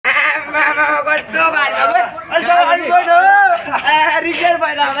Regret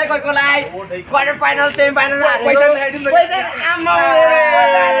भइरहेको कोही कोलाई quarter final semi final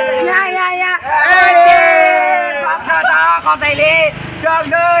कसैले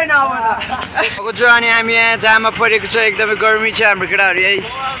सक्दैन अनि हामी यहाँ जामा परेको छ एकदमै गर्मी छ हाम्रो केटाहरू यही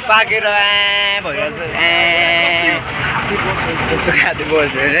पाकेर भइरहेछ त्यस्तो खाँदै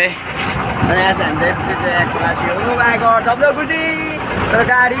बस्यो अरे अनि आज हामी खुसी तर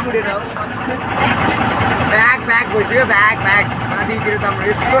गाडी गुडेर ब्याग गइसक्यो ब्याग माथितिर त हाम्रो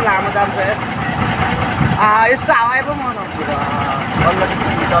यत्रो लामो जान्छ यस्तो हावा पो मन आउँछ बल्ल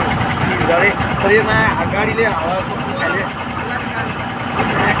गरे शरीरमा गाडीले हावा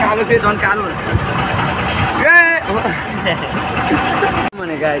कालो फेरि झन् कालो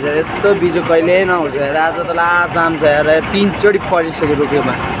भनेको आएछ यस्तो बिजो कहिले नआउँछ यार आज त लास्ट जाम छ यार 3 चोटि परिसक्यो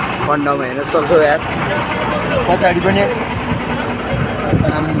रोक्योमा खण्डमा हेर्न सक्छौ यार पछाडि पनि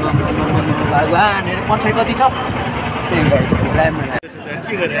भगवान पछाडि कति छ त्यही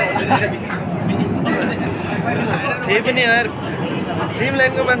त्यही पनि यार ड्रिम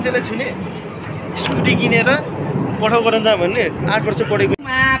लाइनको मान्छेलाई छुने स्कुटी किनेर पठाउ गर्न जा भन्ने 8 वर्ष पढेको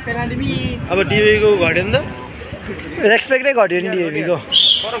अब डिएभीको घट्यो नि त रेस्पेक्टै घट्यो नि डिएभीको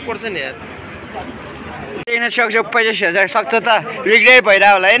फरक पर्छ नि यार किन सक्छ 85,000 सक्छ त रिग्रेट भइरह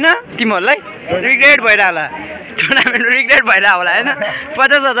होला हैन तिमीहरुलाई रिग्रेट भइरह होला टुर्नामेन्ट रिग्रेट भइरह होला हैन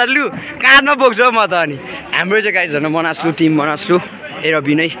 50,000 लु कानमा बोक्छु म त अनि हाम्रो चाहिँ गाइज हन मनस्लु टिम मनस्लु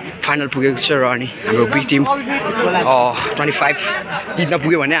एरबी नै फाइनल पुगेको छ र अनि हाम्रो बी टिम 25 जित्न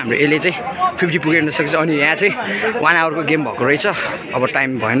पुग्यो भने हाम्रो एले चाहिँ 50 पुगेन सक्छ अनि यहाँ चाहिँ 1 आवरको गेम भएको रहेछ अब टाइम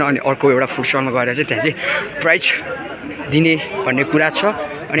भएन अनि अर्को एउटा फुड स्टलमा गएर चाहिँ त्यहाँ चाहिँ प्राइज दिने भन्ने कुरा छ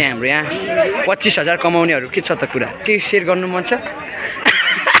अनि हाम्रो यहाँ 25,000 कमाउनेहरू के छ त कुरा के सेयर गर्नु मन छ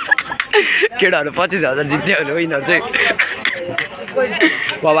केटाहरू 25,000 जित्नेहरू यिनीहरू चाहिँ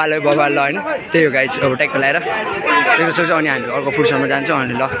बबाल होइन त्यही हो गाइज अब ट्याक्क लगाएर त्यही सोच्छ अनि हामी अर्को फुडसम्म जान्छौँ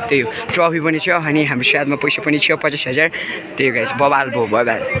अनि ल त्यही हो ट्रफी पनि छ अनि हाम्रो साथमा पैसा पनि छ 25,000 त्यही हो गाइज बबाल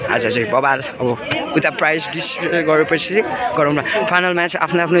बबाल आज चाहिँ बबाल अब उता प्राइज डिस्ट्रिब्युट गरेपछि गरौँ न फाइनल म्याच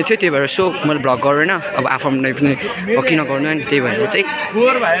आफ्नो आफ्नो थियो त्यही भएर सो मैले भ्लग गरेन अब आफूलाई पनि किन गर्नु अनि त्यही भएर चाहिँ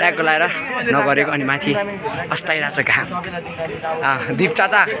ट्याक्क लगाएर नगरेको अनि माथि अस्ताइरहेको छ घाम दिप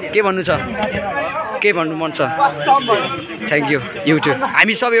चाचा के भन्नु छ के भन्नु मन छ थ्याङ्क यू युट्युब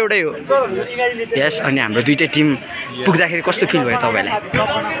हामी सबै एउटै हो यस अनि हाम्रो दुईटै टिम पुग्दाखेरि कस्तो फिल भयो तपाईँलाई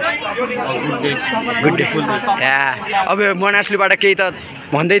गुड डे या अब मनस्लुबाट केही त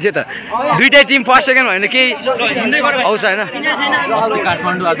भन्दै थियो त दुईटै टिम फर्स्ट सेकेन्ड भयो भने केही आउँछ होइन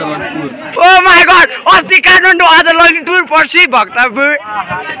ओ माई गड अस्ति काठमाडौँ आज ललितपुर पर्सि भक्तपुर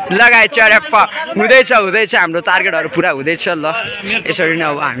लगाए चरप्प हुँदैछ हाम्रो टार्गेटहरू पुरा हुँदैछ ल यसरी नै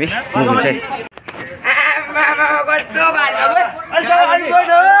अब हामी हुन्छ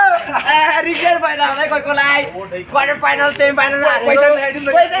रिग्रेट भइरह होला कोही कोलाई क्वार्टर फाइनल सेमी फाइनल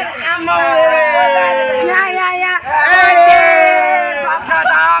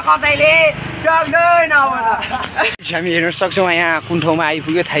कसैले सक्दैन हामी हेर्न सक्छौँ यहाँ कुन ठाउँमा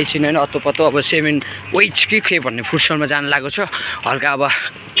आइपुग्यो थाहै छैन होइन अत्तो पत्तो अब 7 वेज के भन्ने फुड स्टलमा जानु लागेको छ हल्का अब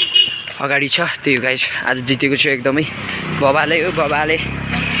अगाडि छ त्यही हो गाइज आज जितेको छु एकदमै बबाले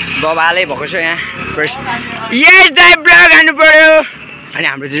भएको छ यहाँ फर्स्ट यस दाइ ब्लग हान्नु पर्यो अनि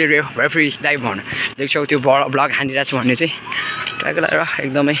हाम्रो चाहिँ रेफ्री दाइ भन्नु देख्छौ त्यो ब्लग हानिरहेको छ भन्ने चाहिँ ट्राई गरेर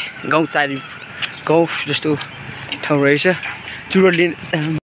एकदमै गाउँ जस्तो ठाउँ रहेछ चुरोली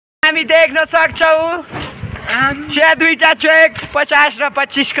हामी देख्न सक्छौँ चिया दुईटा चेक 50 र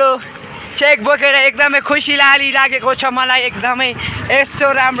 25 को चेक बोकेर एकदमै खुसी लागेको छ मलाई एकदमै यस्तो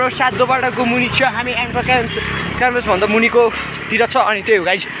राम्रो सातो बाटोको मुनि छ हामी एङ्कर क्यानभसभन्दा मुनिकोतिर छ अनि त्यही हो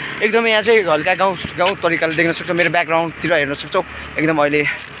गाइज एकदमै यहाँ चाहिँ हल्का गाउँ तरिकाले देख्न सक्छौँ मेरो ब्याकग्राउन्डतिर हेर्न सक्छौँ एकदम अहिले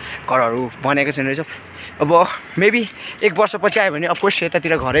घरहरू बनेको छैन रहेछ अब मेबी 1 वर्षपछि आयो भने अफकोर्स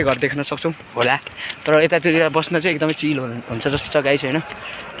यतातिर घर देख्न सक्छौँ होला तर यतातिर बस्न चाहिँ एकदमै चिल हुन्छ जस्तो छ गाइज होइन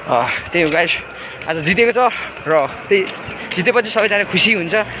त्यही हो गाइज आज जितेको छ र त्यही जितेपछि सबैजना खुसी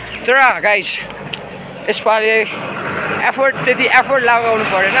हुन्छ तर गाइज यसपालि त्यति एफोर्ट लगाउनु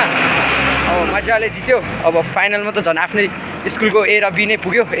परेन अब मजाले जित्यो अब फाइनलमा त झन् आफ्नै स्कुलको ए र बी नै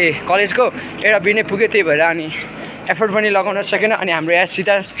पुग्यो कलेजको ए र बी नै पुग्यो त्यही भएर अनि एफोर्ट पनि लगाउन सकेन अनि हाम्रो यहाँ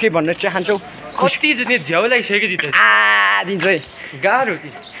सिधा के भन्न चाहन्छौँ कति जित्ने झ्याउ लागिसक्यो जिते दिन्छ है गाह्रो कि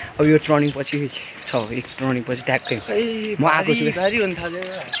अब यो टर्निङ पछि छ एक टर्निङ पछि ट्याक्कै म आएको छु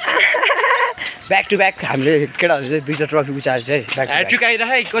ब्याक टु ब्याक हामीले केटाहरू चाहिँ 2टा ट्रफी उचालेको छ है ह्याट्रिक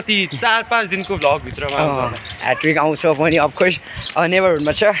आइरहे कति 4-5 दिनको भ्लग भित्रमा ह्याट्रिक आउँछ पनि अफकोर्स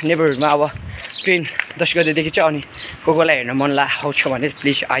नेबरहुडमा छ नेबरहुडमा अब ट्रेन 10 गतेदेखि चाहिँ अनि कोलाई हेर्न मन लाग्छ भने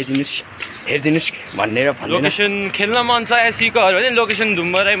प्लिज आइदिनुहोस् हेरिदिनुहोस् भनेर भन्दैन लोकेसन खेल्न मन छ एसीकोहरू भने लोकेसन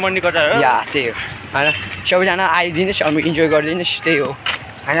धुम्बरै मण्डीकटा हो या त्यही हो हैन सबैजना आइदिनुहोस् अनि इन्जोय गरिदिनुहोस् त्यही हो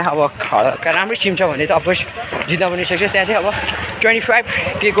हैन अब राम्रै टिम छ भने त अफकोर्स जित्न पनि सक्छ त्यहाँ चाहिँ अब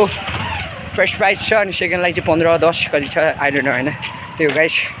 25K को फर्स्ट प्राइज छ अनि सेकेन्डलाई चाहिँ 15-10 कति छ आई डोन्ट नो हैन त्यही हो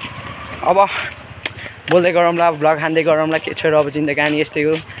गाइस अब बोल्दै गरौँला ब्लग हान्दै गरौँला के छ र अब जिन्दगानी यस्तै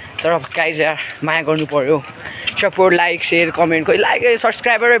हो तर गाइस यार माया गर्नु पर्यो सपोर्ट लाइक सेयर कमेन्ट कोही लाइक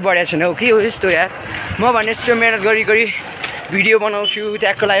सब्सक्राइबरै बढेको छैन हौ के हो यस्तो यार म भने यस्तो मेहनत गरी भिडियो बनाउँछु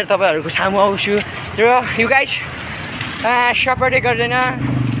त्यहाँको लागि तपाईँहरूको सामु आउँछु तर यु गाइस सपोर्टै गर्दैन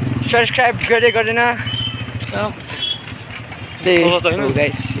सब्सक्राइब गर्दैन त्यही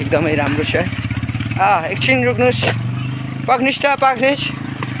गाइस एकदमै राम्रो छ एकछिन रोक्नुहोस् पाक्नुहोस्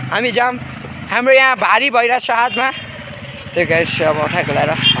हामी जाम हाम्रो यहाँ भारी भइरहेछ हातमा त्यो गाइस अब उठाएको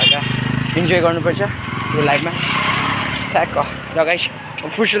लगाएर हल्का इन्जोय गर्नुपर्छ यो लाइफमा ठ्याक्क र गाइस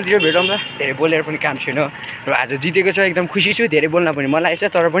फुर्सलतिर भेटौँला धेरै बोलेर पनि काम छैन र आज जितेको छ एकदम खुसी छु धेरै बोल्न पनि मन लागेको छ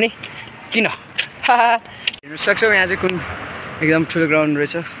तर पनि किन हेर्नु सक्छौ यहाँ चाहिँ कुन एकदम ठुलो ग्राउन्ड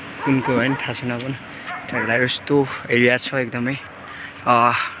रहेछ कुनको होइन थाहा छैन पनि ठ्याक्क लगाएर यस्तो एरिया छ एकदमै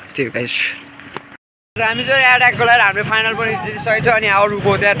त्यो गाइस हामी चाहिँ एट्याकको लागि हामीले फाइनल पनि जितिसकेको छ अनि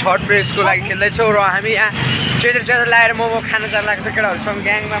अरूको त्यहाँ थर्ड प्लेसको लागि खेल्दैछौँ र हामी यहाँ चेतर लगाएर मोमो खान जान लागेको छ केटाहरूसँग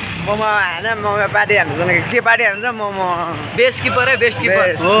ग्याङमा मोमो होइन मोमो पार्टी हाल्नु के पार्टी हाल्नु मोमो बेस्ट किपर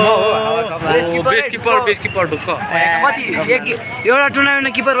ढुक्क कति एउटा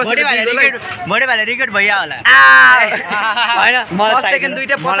टुर्नामेन्टमा किपर बसेर रिकेट भइया होला होइन मलाई सेकेन्ड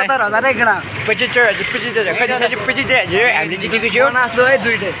 75,000 केटा 75,000 हामीले जितेको थियो नाच्दो है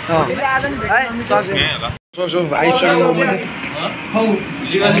दुईटै आइसक्यो मोमो चाहिँ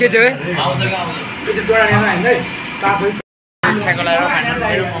के चाहिँ ठ्याक्क लगाएर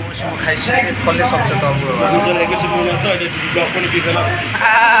मेरो मोमोसम्म खाइसक्यो कसले सक्छ त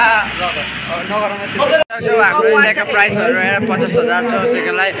हाम्रो यहाँका प्राइसहरू 50,000 छ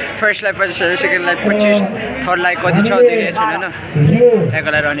सेकेन्डलाई फर्स्टलाई 25,000 सेकेन्डलाई 25 थर्डलाई कति छ देखेको छैन होइन ठ्याक्क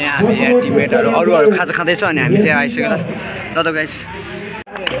लगाएर अनि हामी यहाँ टिममेटहरू अरूहरू खाजा खाँदैछ अनि हामी चाहिँ आइसक्यो ल त गाइस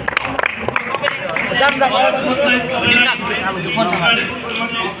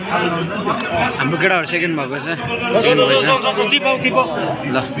हाम्रो केटाहरू सेकेन्ड भएको छ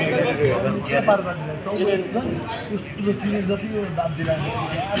ल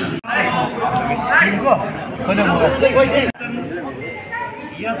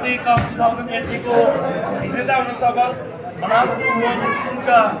यस्तै कप 2080 को विजेता हुन सकल manaslu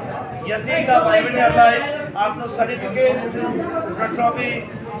स्कुलका यसैका भाइ बहिनीहरूलाई आफ्नो सर्टिफिकेट र ट्रफी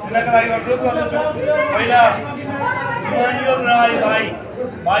दिनका लागि अनुरोध गर्दछु पहिला इमानुएल राई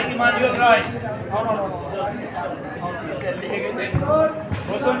भाइ इमानुएल राई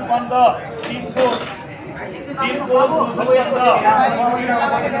रोशन पन्त टिमको रोशन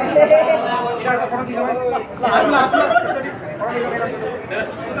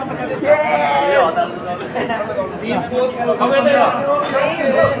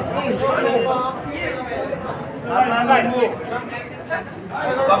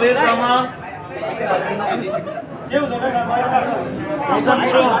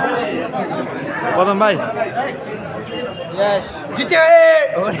पदम भाइ यस जित्यो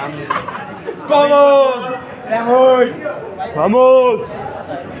Vamos!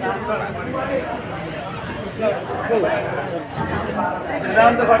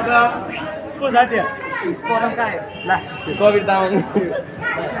 सिद्धान्त खड्का को साथी पदम कहाँ ल कविर Tamang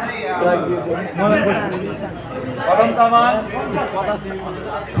Padam Tamang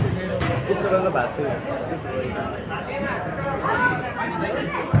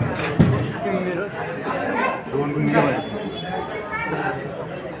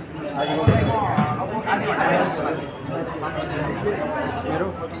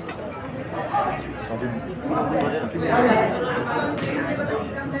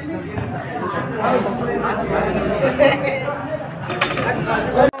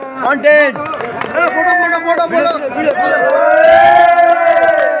Content! Photo!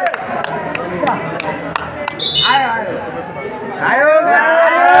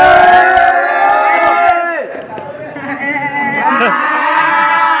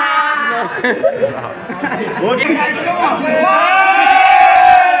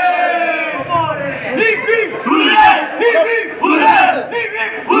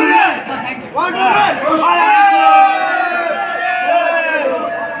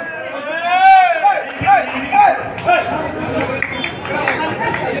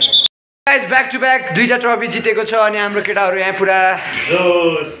 Back to back दुईटा ट्रफी जितेको छ अनि हाम्रो केटाहरू यहाँ पुरा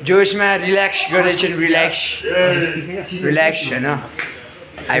जोसमा रिल्याक्स गर्दैछन् रिल्याक्स होइन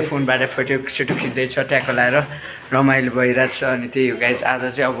आइफोनबाट फोटो सोटो खिच्दैछ ट्याक्क लाएर रमाइलो भइरहेछ अनि त्यही हो गाइस आज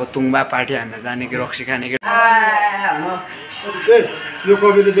चाहिँ अब तुङबा पार्टी हान्न जाने कि रक्सी खाने कि यो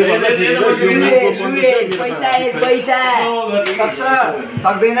कविता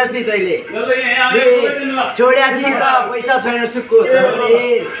सक्दैनस् नि तैँले छोड्या थिइस् त पैसा छैन सुक्कु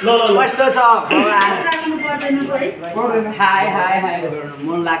कस्तो छ हाय हाय हाय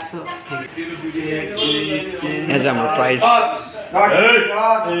मन लाग्छ यहाँ चाहिँ हाम्रो प्राइज 1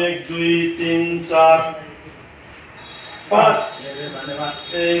 2 3 4 5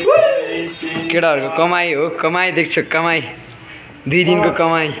 केटाहरूको कमाई हो कमाई देख्छ कमाई 2 दिनको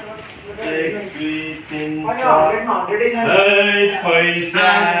कमाई 1 2 3 4 पैसा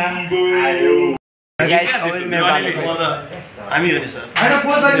गाइस अब मेरो हामी हो नि सर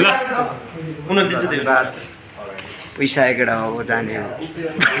उनीहरुले दिन्छ त्यो पैसा केटा हो जाने हो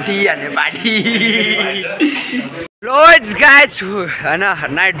पार्टी हान्ने पार्टी लोड्स गाइस हैन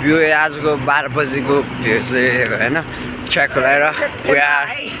नाइट भ्यू आजको 12 बजेको भ्यू चाहिँ हैन ट्र्याक खोलाएर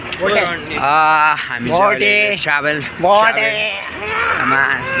हामी ट्राभल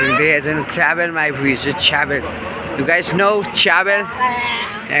ट्राभलमा आइपुगेको छ travel you guys no travel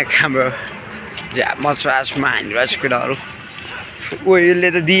हाम्रो मचासमा हानिरहेको छ केटाहरू ओ यसले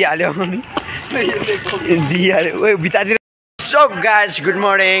त दिइहाल्यो दिइहाल्यो ओ भित्तातिर सो गाइस गुड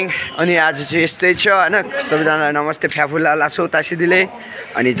मर्निङ अनि आज चाहिँ यस्तै छ होइन सबैजनालाई नमस्ते फ्याफुला लासो तासिदिले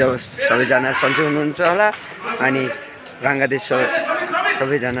अनि जब सबैजना सन्चै हुनुहुन्छ होला अनि रङ्गदेश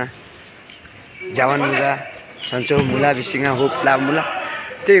सबैजना जावान मुला सन्चो मुला बिसिङा होप्ला मुला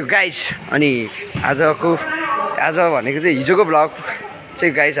त्यही गाइस अनि आज भनेको चाहिँ हिजोको ब्लग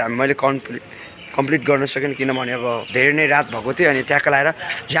चाहिँ गाइस मैले कम्प्लिट गर्न सकेन किनभने अब धेरै नै रात भएको थियो अनि ट्याक्क लाएर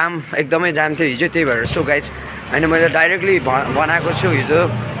जाम एकदमै जाम थियो हिजो त्यही भएर सो गाइस होइन मैले डाइरेक्टली बनाएको छु हिजो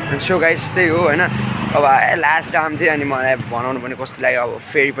सो गाइस त्यही हो होइन अब लास्ट जाम थियो अनि मलाई बनाउनु पनि कस्तो लाग्यो अब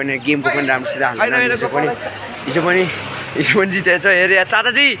फेरि पनि गेमको पनि राम्रोसित हाल्दैन हिजो पनि जितेको छ हेरे या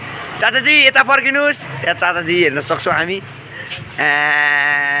चाचाजी यता फर्किनुहोस् या चाचाजी हेर्न सक्छौँ हामी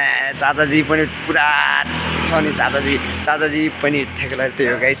चाचाजी पनि पुरा छ नि चाचाजी पनि ठ्याक्क लाएर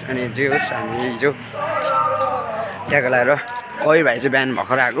त्यही हो गाइस अनि जे होस् हामी हिजो ठ्याक्क लाएर कहीँ भाइ चाहिँ बिहान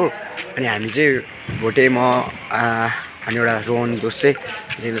भर्खर आएको अनि हामी चाहिँ भोटे म अनि एउटा रोहन दोष चाहिँ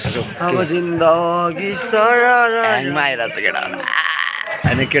लिन सक्छौँ ह्याङमा आइरहेको छ केटाहरू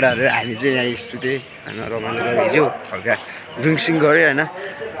होइन केटाहरू हामी चाहिँ यहाँ सुतेँ होइन रमाइलो गरेर हिजो हल्का ड्रिङ्कसिङ गऱ्यो होइन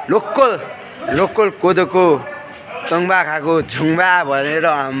लोकल कोदोको टङ्बा खाएको झुङ्बा भनेर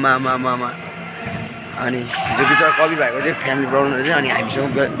आमामामा अनि हिजो बिचरा कवि भएको चाहिँ फ्यामिली प्रब्लम रहेछ अनि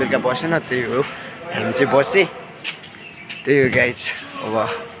हामीसँग बेलुका बसेन त्यही हो हामी चाहिँ बसेँ त्यही हो गाइज अब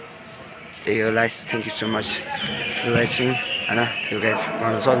त्यही हो guys thank you so much watching होइन त्यो गाइज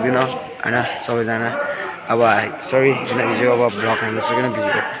भन्न सक्दिनँ होइन सबैजना अब सरी होइन हिजो अब भ्लग हाल्न सकेन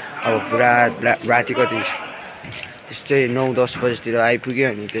भिडियो अब पुरा राति कति त्यस्तै 9-10 बजीतिर आइपुग्यो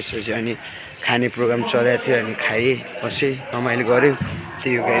अनि त्यसपछि अनि खाने प्रोग्राम चलेको थियो अनि खाएँ बसेँ रमाइलो गऱ्यो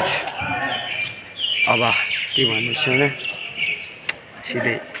त्यही हो गाइस अब के भन्नु छैन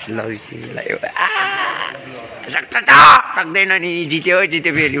सिधै लौ तिमीलाई सक्दैन नि जित्यो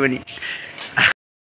फेरि पनि